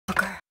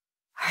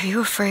Are you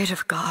afraid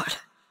of God?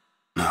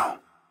 No.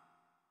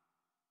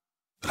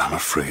 But I'm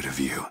afraid of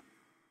you.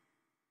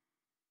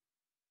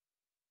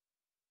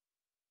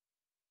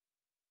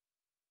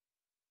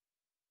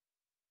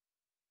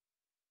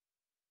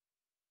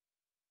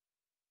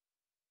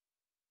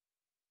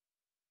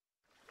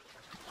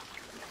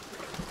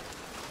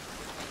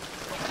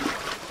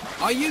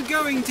 Are you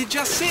going to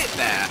just sit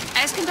there?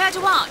 As compared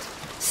to what?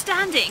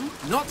 Standing?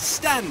 Not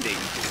standing,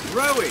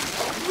 rowing.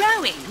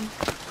 Rowing?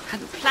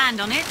 Hadn't planned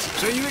on it.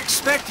 So you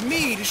expect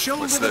me to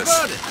shoulder What's the this?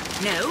 burden?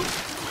 No.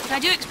 But I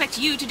do expect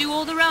you to do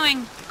all the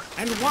rowing.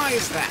 And why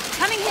is that?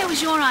 Coming here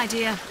was your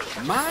idea.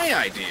 My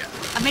idea?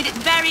 I've made it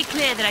very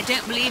clear that I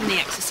don't believe in the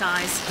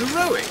exercise. The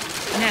rowing?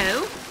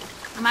 No.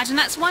 Imagine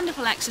that's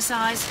wonderful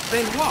exercise.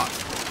 Then what?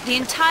 The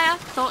entire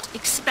thought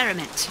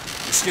experiment.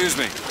 Excuse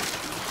me.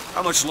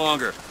 How much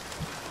longer?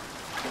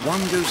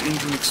 One goes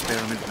into an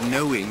experiment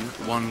knowing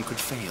one could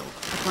fail.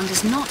 But one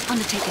does not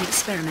undertake an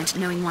experiment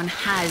knowing one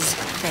has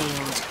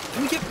failed.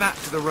 Can we get back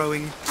to the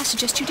rowing? I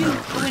suggest you do,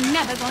 but we're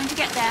never going to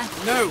get there.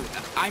 No,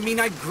 I mean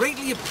I'd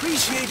greatly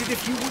appreciate it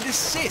if you would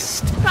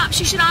assist. Perhaps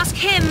you should ask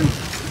him.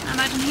 I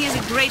imagine he has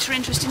a greater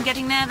interest in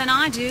getting there than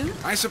I do.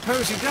 I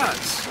suppose he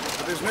does,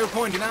 but there's no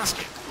point in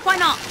asking. Why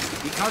not?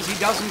 Because he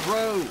doesn't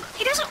row.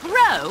 He doesn't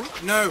row?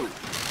 No,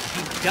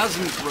 he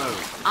doesn't row.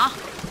 Ah,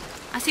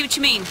 I see what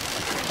you mean.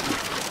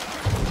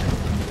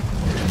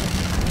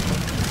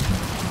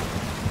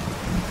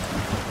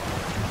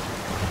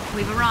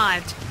 We've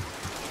arrived.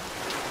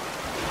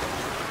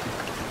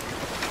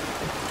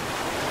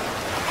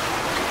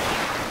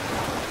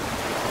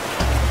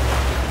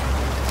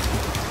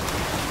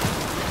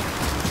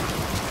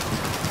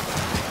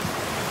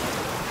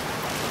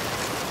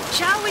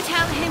 Shall we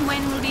tell him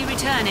when we'll be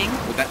returning?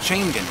 Would that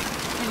change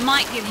anything? It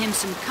might give him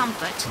some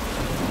comfort.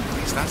 At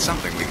least that's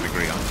something we can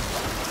agree on.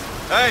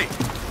 Hey!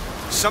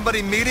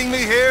 Somebody meeting me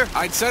here?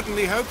 I'd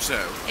certainly hope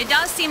so. It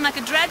does seem like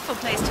a dreadful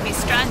place to be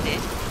stranded.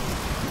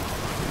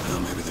 Well,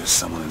 maybe there's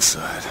someone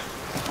inside.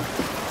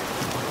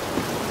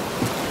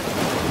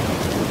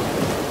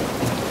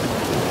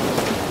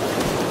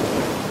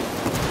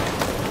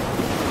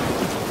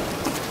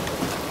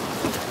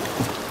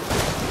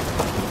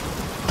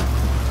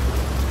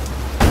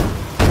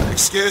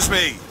 Excuse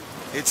me.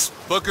 It's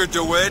Booker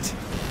DeWitt.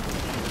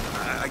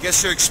 I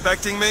guess you're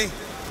expecting me?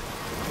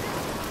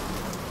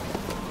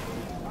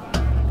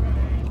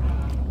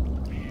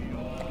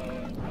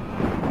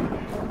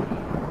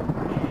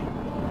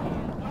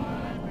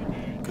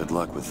 Good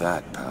luck with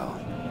that, pal.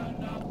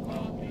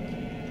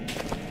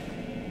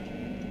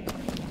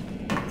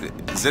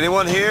 Is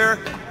anyone here?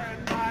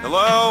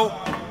 Hello?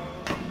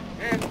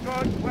 It's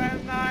good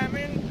when I'm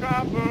in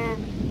trouble.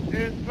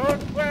 It's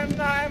good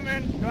when I'm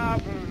in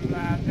trouble.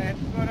 And it's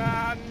good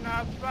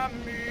enough for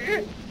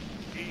me.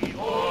 The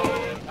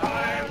old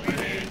time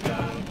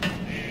religion.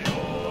 The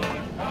old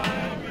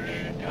time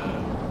religion.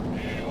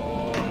 The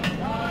old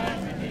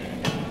time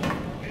religion.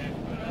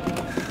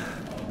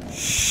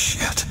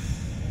 Shit.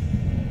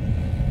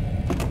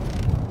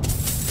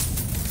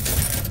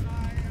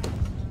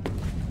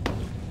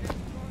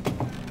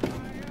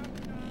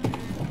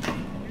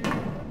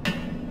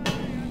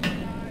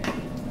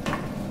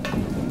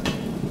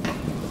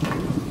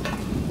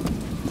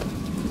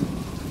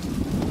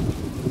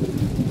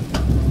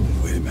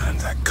 Wait a minute,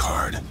 that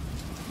card.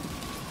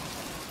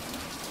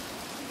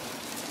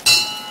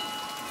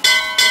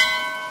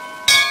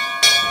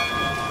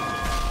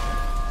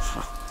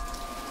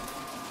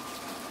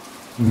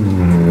 What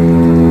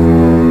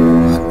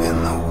in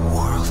the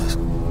world is...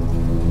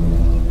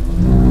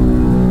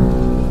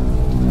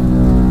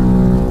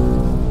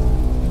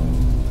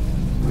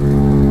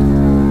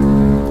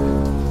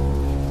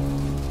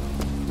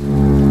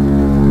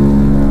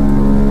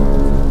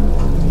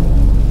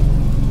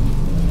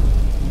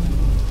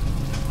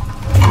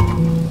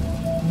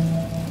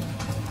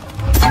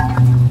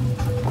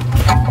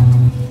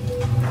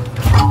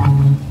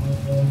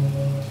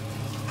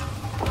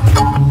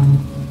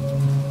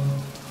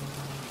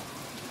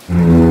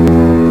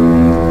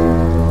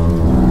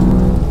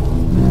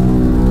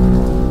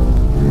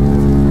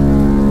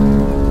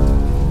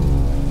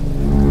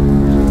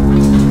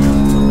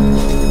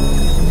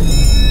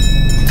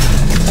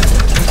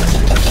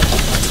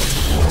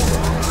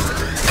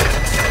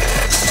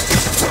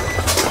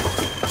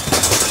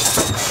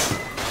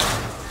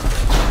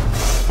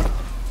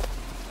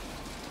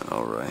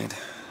 All right.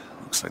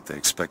 Looks like they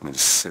expect me to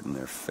sit in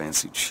their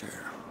fancy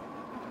chair.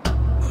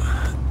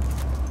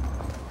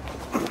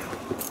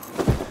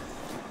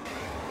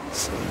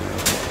 So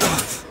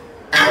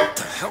what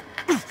the hell?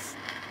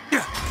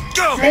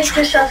 Go! Make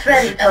yourself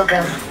ready,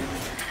 Pilgrim.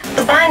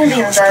 The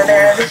bindings are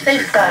there as a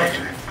safeguard.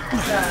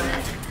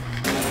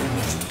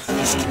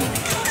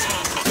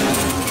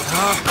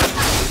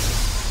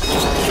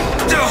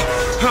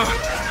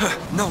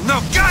 No,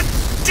 no, God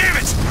damn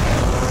it!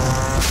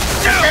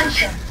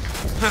 Ascension.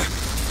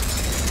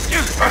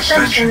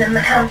 Ascension in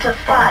the count of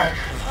 5.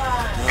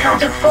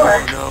 Count of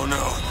 4. No,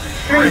 no.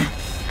 3,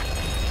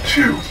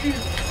 2,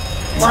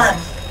 1.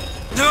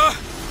 No!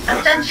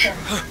 Ascension.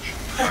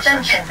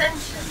 Ascension.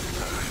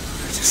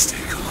 Just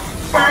stay calm.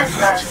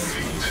 5,000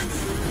 feet.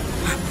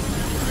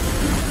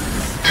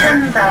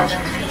 10,000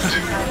 feet.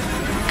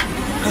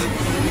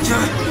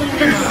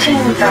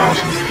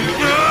 15,000 feet.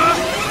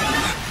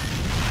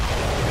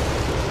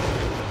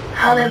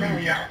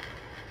 Hallelujah.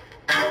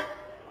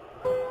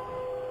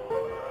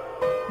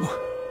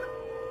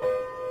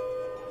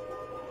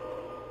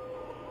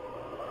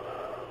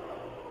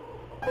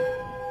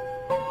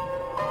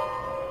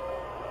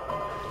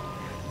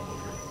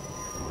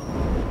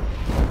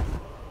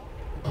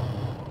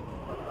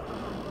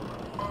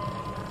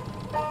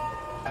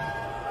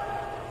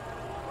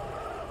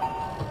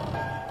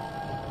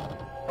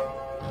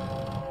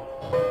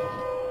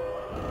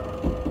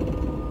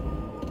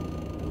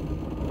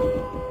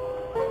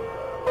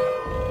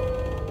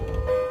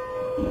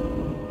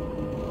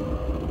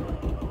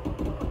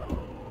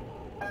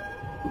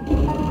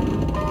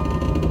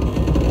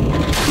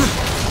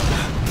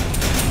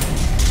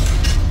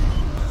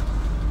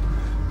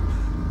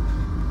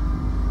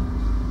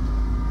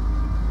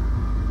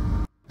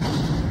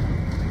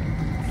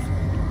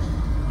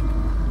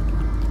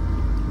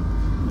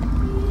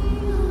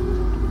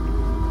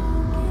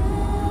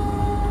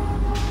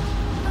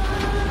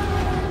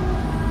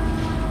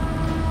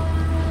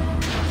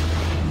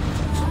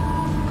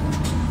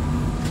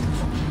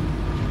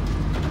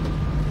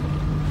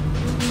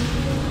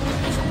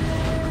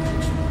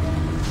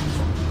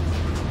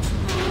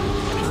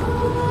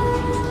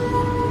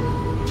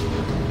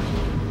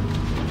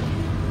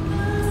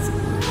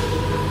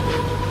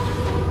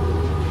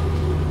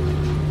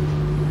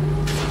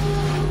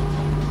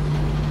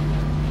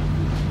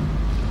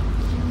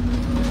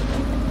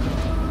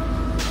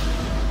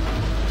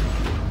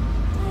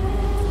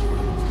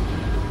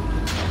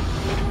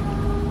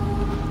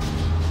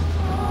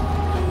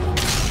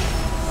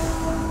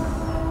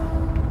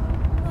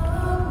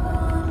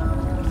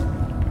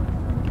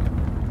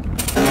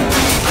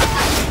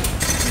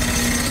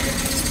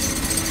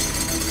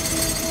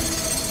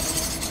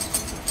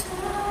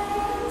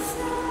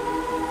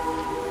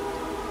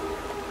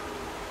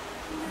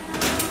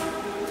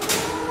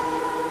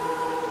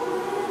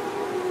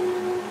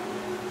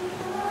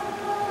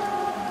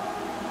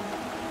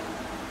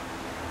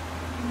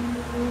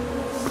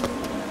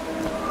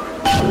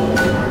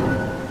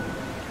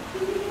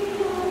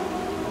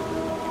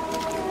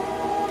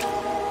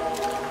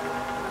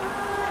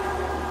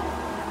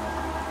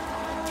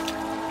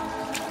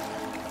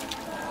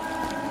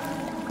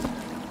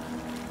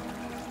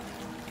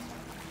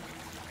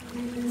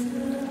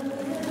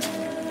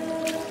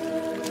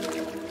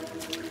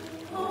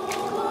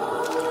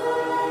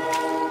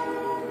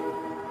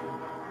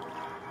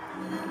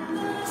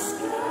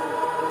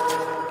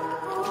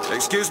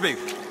 Excuse me,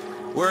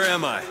 where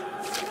am I?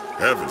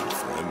 Heaven,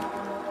 friend.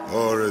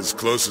 Or as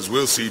close as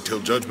we'll see till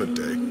Judgment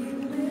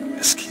Day.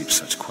 Just keep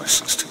such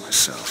questions to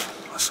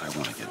myself, unless I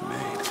want to get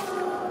made.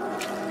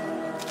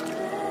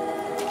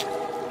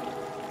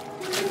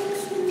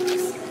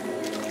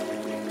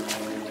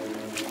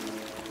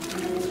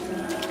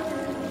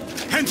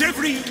 And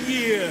every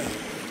year,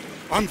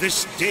 on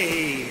this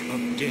day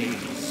of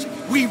days,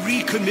 we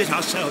recommit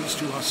ourselves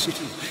to our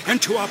city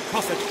and to our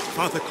prophet,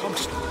 Father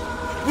Comstock.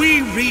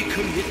 We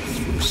recommit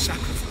through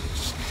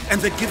sacrifice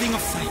and the giving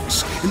of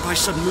thanks, and by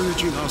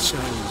submerging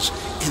ourselves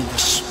in the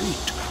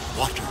sweet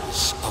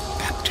waters of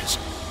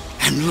baptism.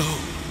 And lo,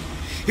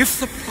 if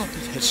the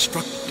prophet has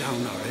struck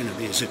down our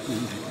enemies at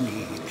wounded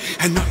knee,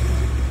 and not...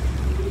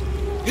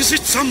 Is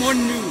it someone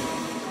new?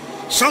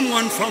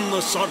 Someone from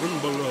the Sodom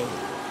below,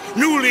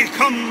 newly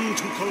come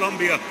to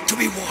Columbia to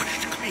be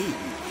washed clean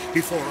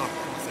before our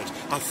prophet,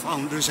 our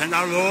founders, and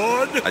our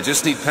Lord? I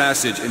just need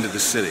passage into the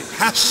city.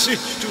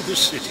 Passage to the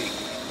city.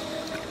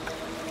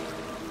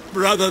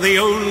 Brother, the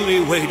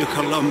only way to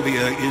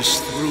Columbia is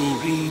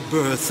through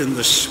rebirth in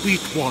the sweet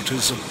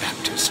waters of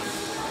baptism.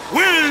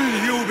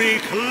 Will you be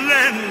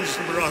cleansed,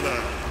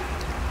 brother?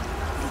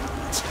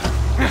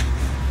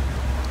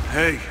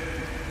 Hey.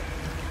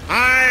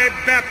 I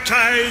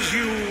baptize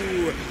you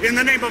in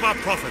the name of our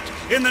prophet,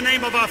 in the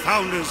name of our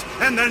founders,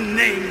 and the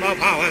name of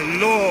our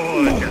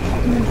Lord.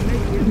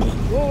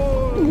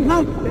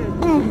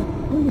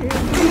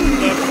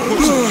 The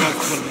bosom of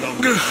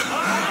Columbia.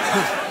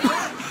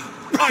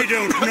 I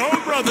don't know,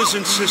 brothers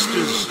and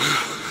sisters,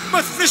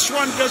 but this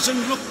one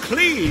doesn't look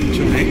clean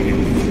to me.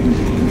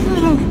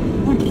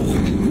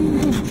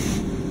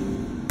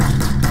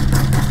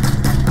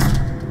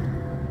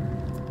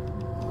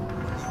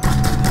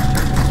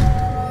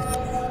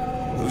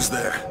 Who's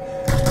there?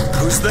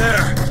 Who's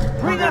there?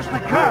 Bring us the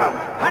curb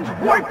and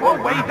wipe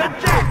away the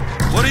debt!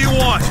 What do you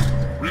want?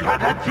 We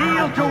had a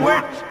deal to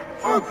it!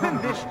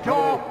 Open this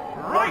door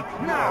right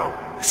now!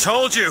 I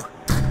told you!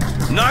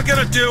 I'm not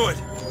gonna do it!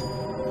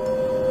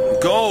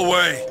 Go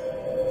away!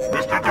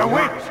 Mr.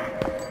 DeWitt!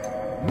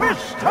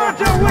 Mr.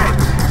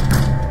 DeWitt!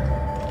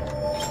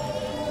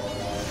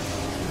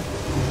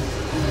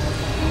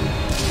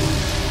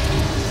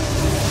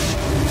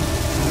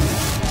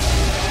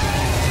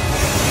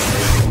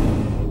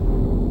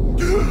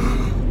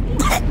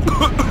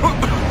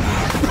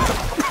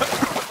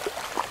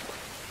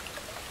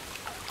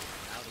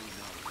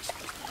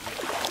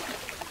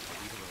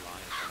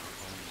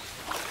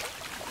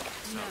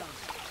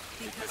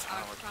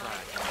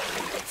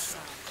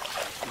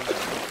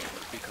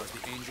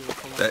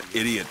 That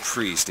idiot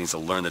priest needs to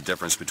learn the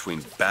difference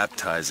between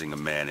baptizing a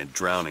man and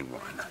drowning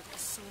one.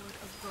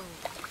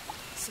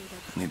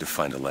 I need to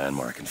find a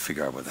landmark and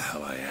figure out where the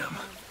hell I am.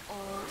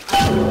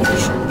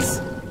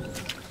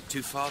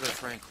 To Father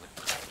Franklin.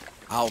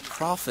 Our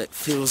prophet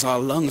fills our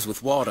lungs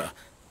with water,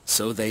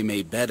 so they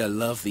may better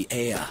love the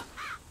air.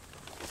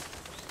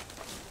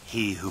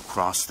 He who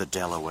crossed the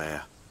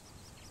Delaware,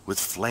 with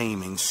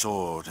flaming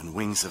sword and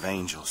wings of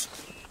angels.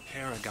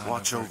 Paragon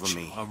Watch of over virtue,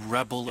 me, a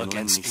rebel and lend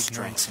against me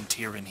ignorance strength. and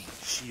tyranny.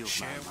 Shield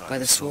my right By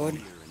the sword,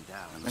 soul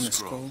and and the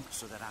scroll,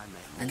 so that I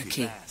may and the hold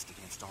key. fast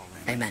against all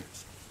Amen.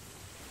 enemies.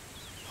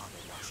 Father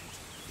Washington.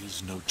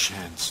 There's no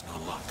chance, no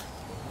luck.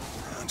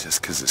 Well,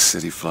 just 'cause the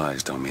city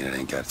flies don't mean it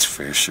ain't got its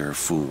fair share of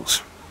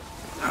fools.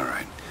 All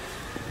right.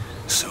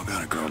 Still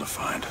got a girl to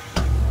find.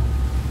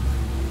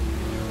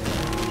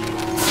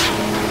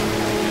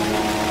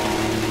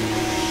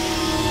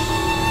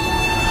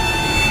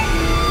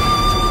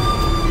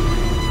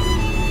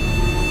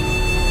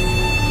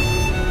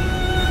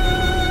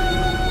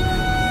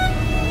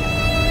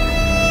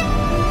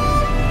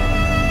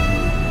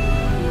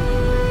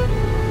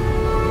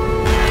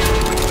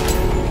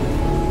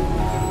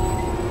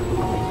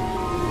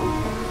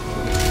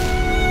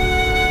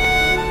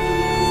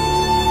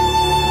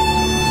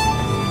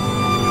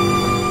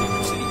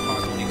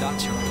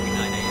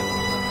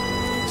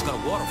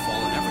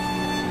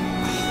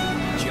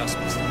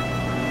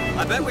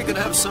 I bet we could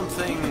have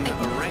something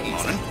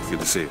arranged. Good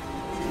to see you.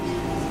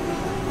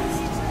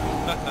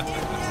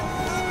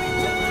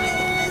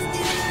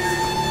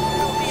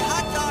 There'll be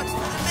hot dogs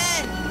for the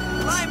men,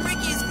 lime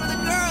rickies for the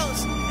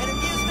girls, and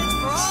amusements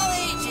for all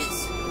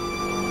ages.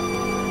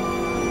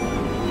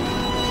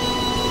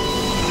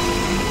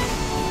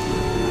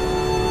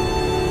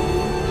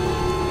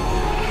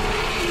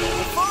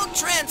 The full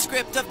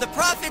transcript of the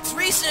prophet's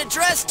recent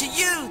address to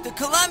you, the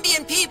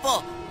Colombian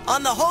people,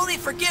 on the holy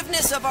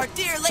forgiveness of our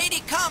dear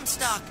Lady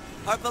Comstock,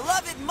 our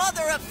beloved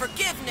Mother of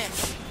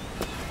Forgiveness.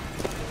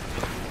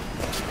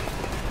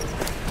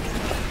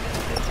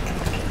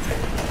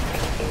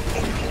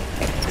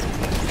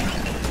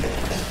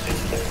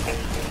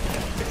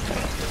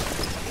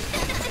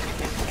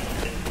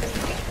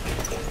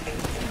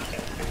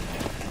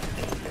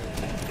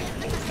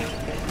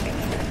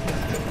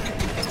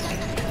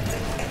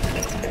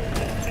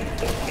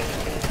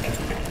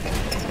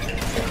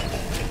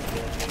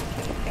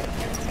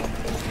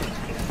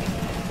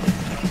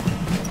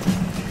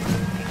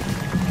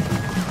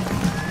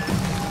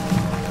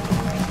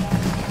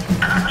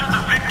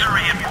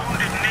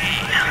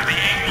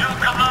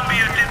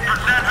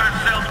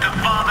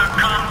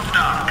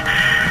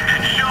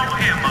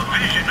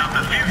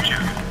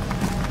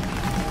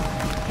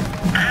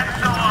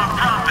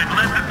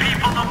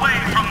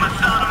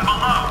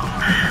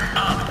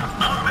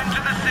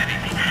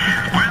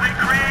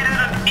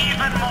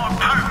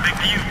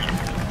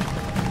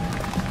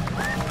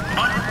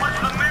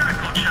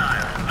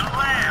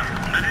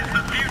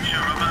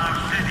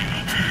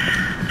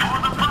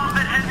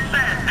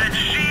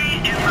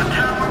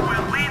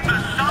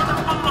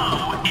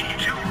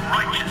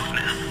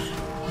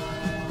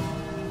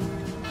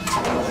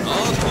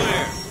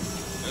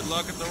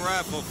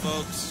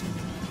 Folks.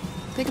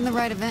 Picking the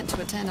right event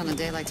to attend on a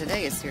day like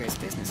today is serious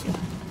business, you know.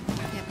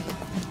 Yep.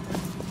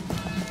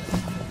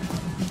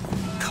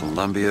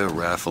 Columbia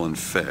Raffle and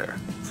Fair.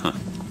 Huh.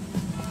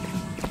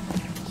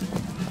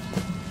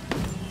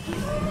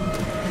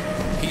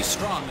 He's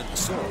strong in the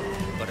sword,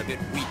 but a bit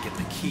weak in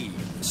the key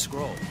and the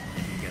scroll.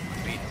 You get my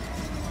meaning.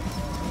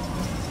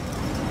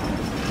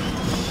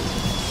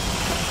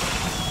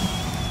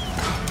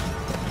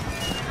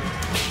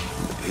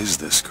 Who is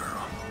this girl?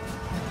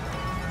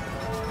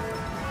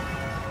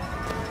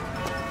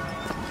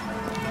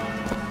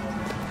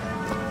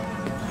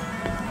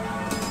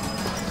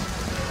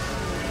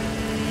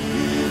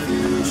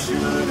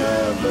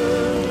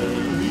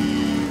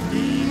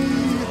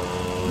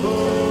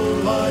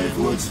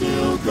 Would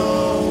still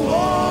go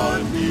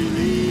on,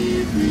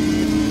 believe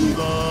me.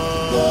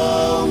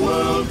 The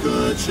world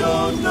could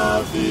show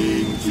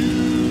nothing to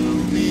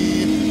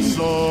me.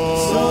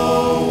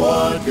 So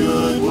what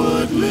good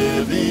would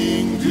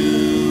living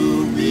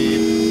do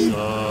me?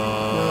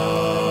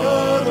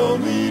 God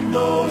only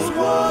knows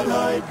what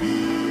I'd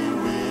be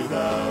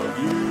without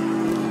you.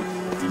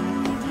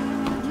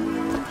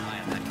 I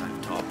am that kind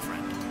of talk,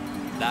 friend.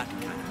 That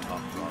kind of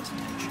talk draws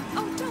attention.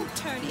 Oh, don't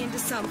turn into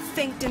some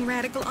faint and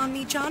radical on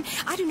me, John.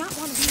 I do not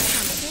want to be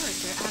some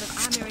character out of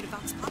I Married a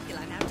Vox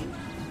Populi, now do you?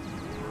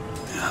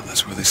 Yeah,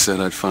 that's where they said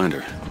I'd find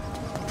her.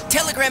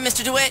 Telegram,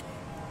 Mr. DeWitt.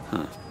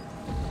 Huh.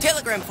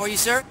 Telegram for you,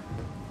 sir.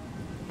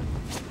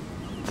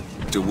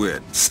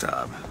 DeWitt,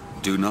 stop.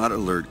 Do not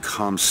alert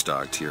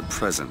Comstock to your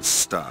presence.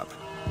 Stop.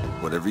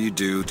 Whatever you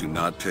do, do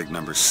not pick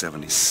number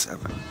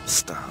 77.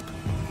 Stop.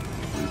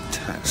 Luke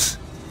Tess.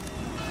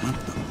 What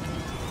the...